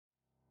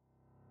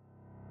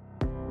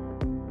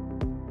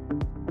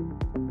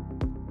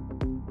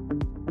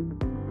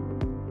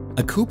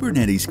A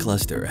Kubernetes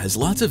cluster has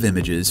lots of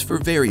images for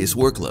various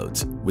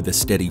workloads, with a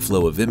steady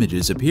flow of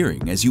images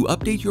appearing as you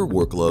update your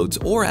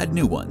workloads or add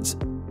new ones.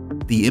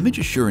 The image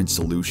assurance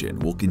solution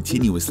will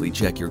continuously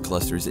check your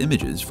cluster's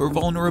images for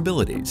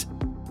vulnerabilities.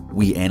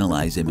 We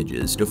analyze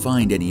images to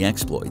find any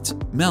exploits,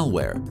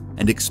 malware,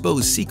 and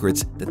expose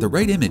secrets that the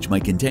right image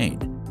might contain.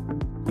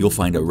 You'll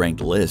find a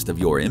ranked list of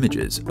your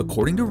images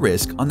according to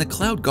risk on the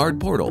CloudGuard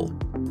portal.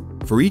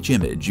 For each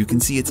image, you can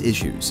see its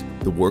issues,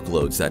 the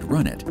workloads that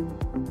run it,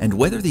 and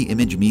whether the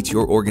image meets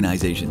your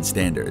organization's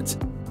standards.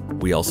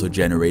 We also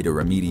generate a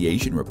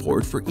remediation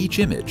report for each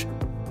image,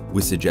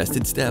 with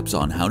suggested steps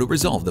on how to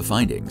resolve the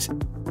findings.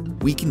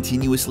 We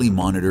continuously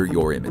monitor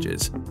your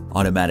images,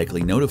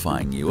 automatically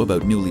notifying you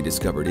about newly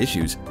discovered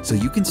issues so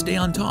you can stay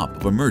on top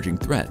of emerging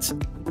threats.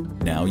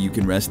 Now you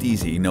can rest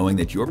easy knowing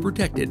that you're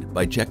protected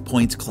by Check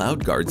Point's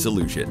CloudGuard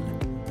solution.